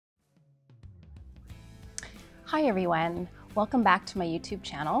Hi everyone, welcome back to my YouTube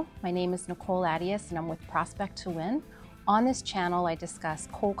channel. My name is Nicole Adias and I'm with Prospect to Win. On this channel, I discuss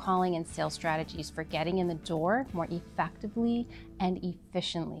cold calling and sales strategies for getting in the door more effectively and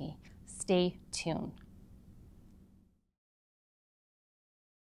efficiently. Stay tuned.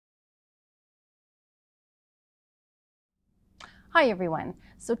 Hi everyone.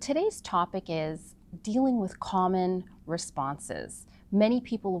 So today's topic is dealing with common responses. Many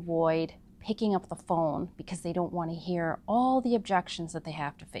people avoid picking up the phone because they don't want to hear all the objections that they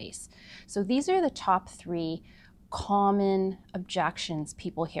have to face. So these are the top 3 common objections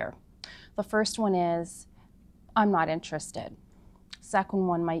people hear. The first one is, I'm not interested. Second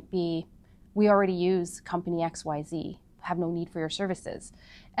one might be, we already use company XYZ, have no need for your services.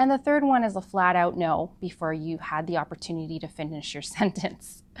 And the third one is a flat out no before you had the opportunity to finish your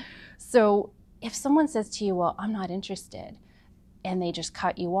sentence. So if someone says to you, well, I'm not interested, and they just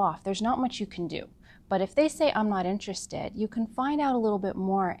cut you off, there's not much you can do. But if they say, I'm not interested, you can find out a little bit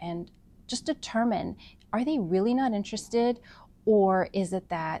more and just determine, are they really not interested, or is it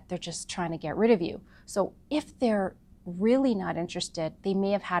that they're just trying to get rid of you? So if they're really not interested, they may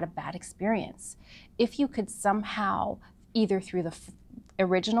have had a bad experience. If you could somehow, either through the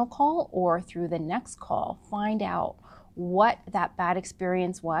original call or through the next call, find out what that bad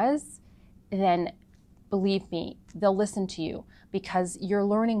experience was, then believe me, they'll listen to you because you're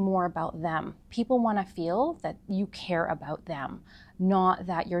learning more about them. People want to feel that you care about them, not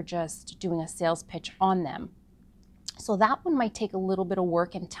that you're just doing a sales pitch on them. So that one might take a little bit of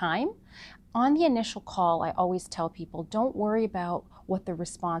work and time. On the initial call, I always tell people, don't worry about what the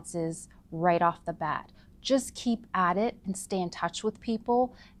response is right off the bat. Just keep at it and stay in touch with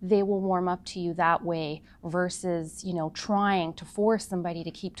people. They will warm up to you that way versus, trying to force somebody to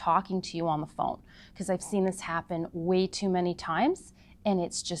keep talking to you on the phone. Because I've seen this happen way too many times, and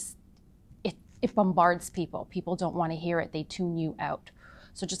it's just, it bombards people. People don't want to hear it. They tune you out.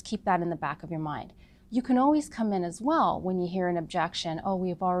 So just keep that in the back of your mind. You can always come in as well when you hear an objection, oh,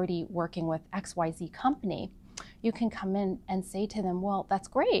 we've already working with XYZ company. You can come in and say to them, well, that's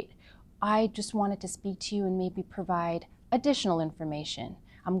great. I just wanted to speak to you and maybe provide additional information.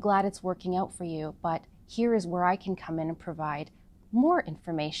 I'm glad it's working out for you, but here is where I can come in and provide more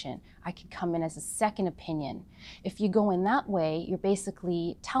information. I could come in as a second opinion. If you go in that way, you're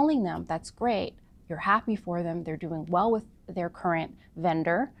basically telling them that's great. You're happy for them. They're doing well with their current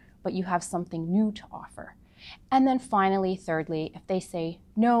vendor, but you have something new to offer. And then finally, thirdly, if they say,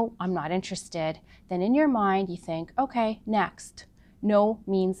 no, I'm not interested, then in your mind you think, okay, next. No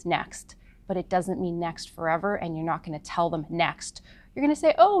means next, but it doesn't mean next forever, and you're not going to tell them next. You're going to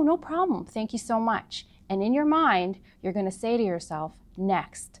say, oh, no problem, thank you so much. And in your mind, you're going to say to yourself,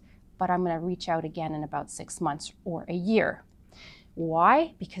 next, but I'm going to reach out again in about 6 months or a year.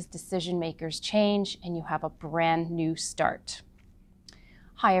 Why? Because decision makers change and you have a brand new start.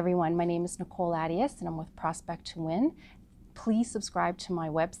 Hi everyone, my name is Nicole Adias and I'm with Prospect to Win. Please subscribe to my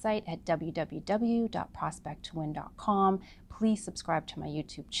website at www.prospecttowin.com. Please subscribe to my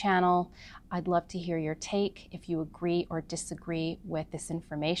YouTube channel. I'd love to hear your take if you agree or disagree with this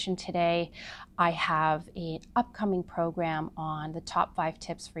information today. I have an upcoming program on the top 5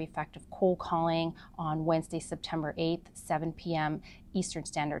 tips for effective cold calling on Wednesday, September 8th, 7 p.m. Eastern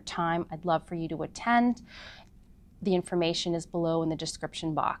Standard Time. I'd love for you to attend. The information is below in the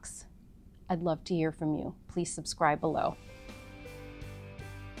description box. I'd love to hear from you. Please subscribe below.